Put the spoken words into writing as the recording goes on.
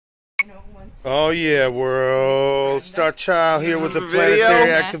Oh yeah, world. Star Child here with the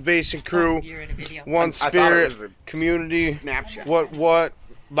Planetary Activation Crew. One Spirit Community. What?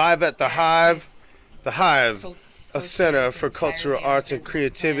 Live at the Hive. The Hive, a center for cultural arts and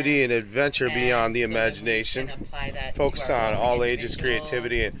creativity and adventure beyond the imagination. Focus on all ages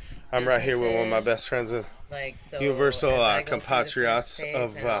creativity, and I'm right here with one of my best friends, universal compatriots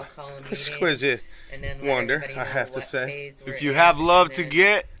of exquisite wonder, I have to say. If you have love to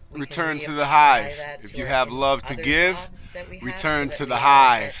get, return to the Hive. If you have love to give, return to the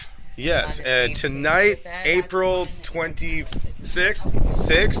Hive. Yes, and tonight, April 26th,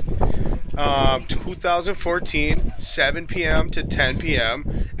 2014, 7 p.m. to 10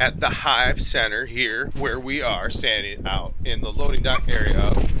 p.m. at the Hive Center here, where we are standing out in the loading dock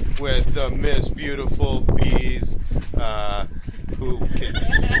area with the Miss Beautiful Bees, who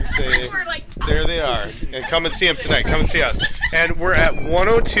can say, there they are. And come and see them tonight. Come and see us. And we're at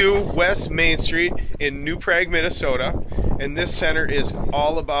 102 West Main Street in New Prague, Minnesota. And this center is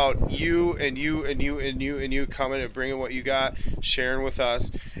all about you and you and you and you and you coming and bringing what you got, sharing with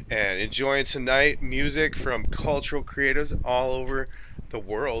us, and enjoying tonight music from cultural creatives all over the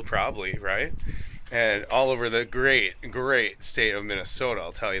world, probably, right? And all over the great state of Minnesota,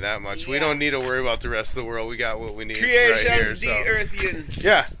 I'll tell you that much. Yeah. We don't need to worry about the rest of the world. We got what we need Creations right here. The Earthians.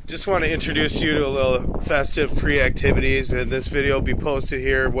 Yeah, just want to introduce you to a little festive pre-activities, and this video will be posted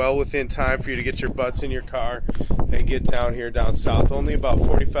here well within time for you to get your butts in your car and get down here down south, only about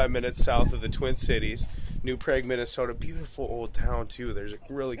 45 minutes south of the Twin Cities. New Prague, Minnesota, beautiful old town too. There's a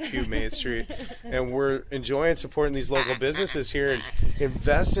really cute Main Street, and we're enjoying supporting these local businesses here and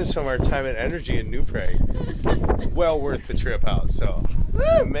investing some of our time and energy in New Prague. Well worth the trip out. So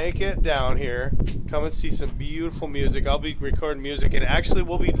make it down here. Come and see some beautiful music. I'll be recording music, and actually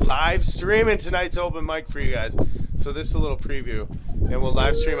we'll be live streaming tonight's open mic for you guys. So this is a little preview, and we'll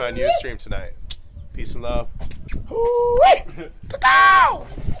live stream on Ustream tonight. Peace and love.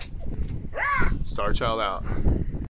 Star Child out.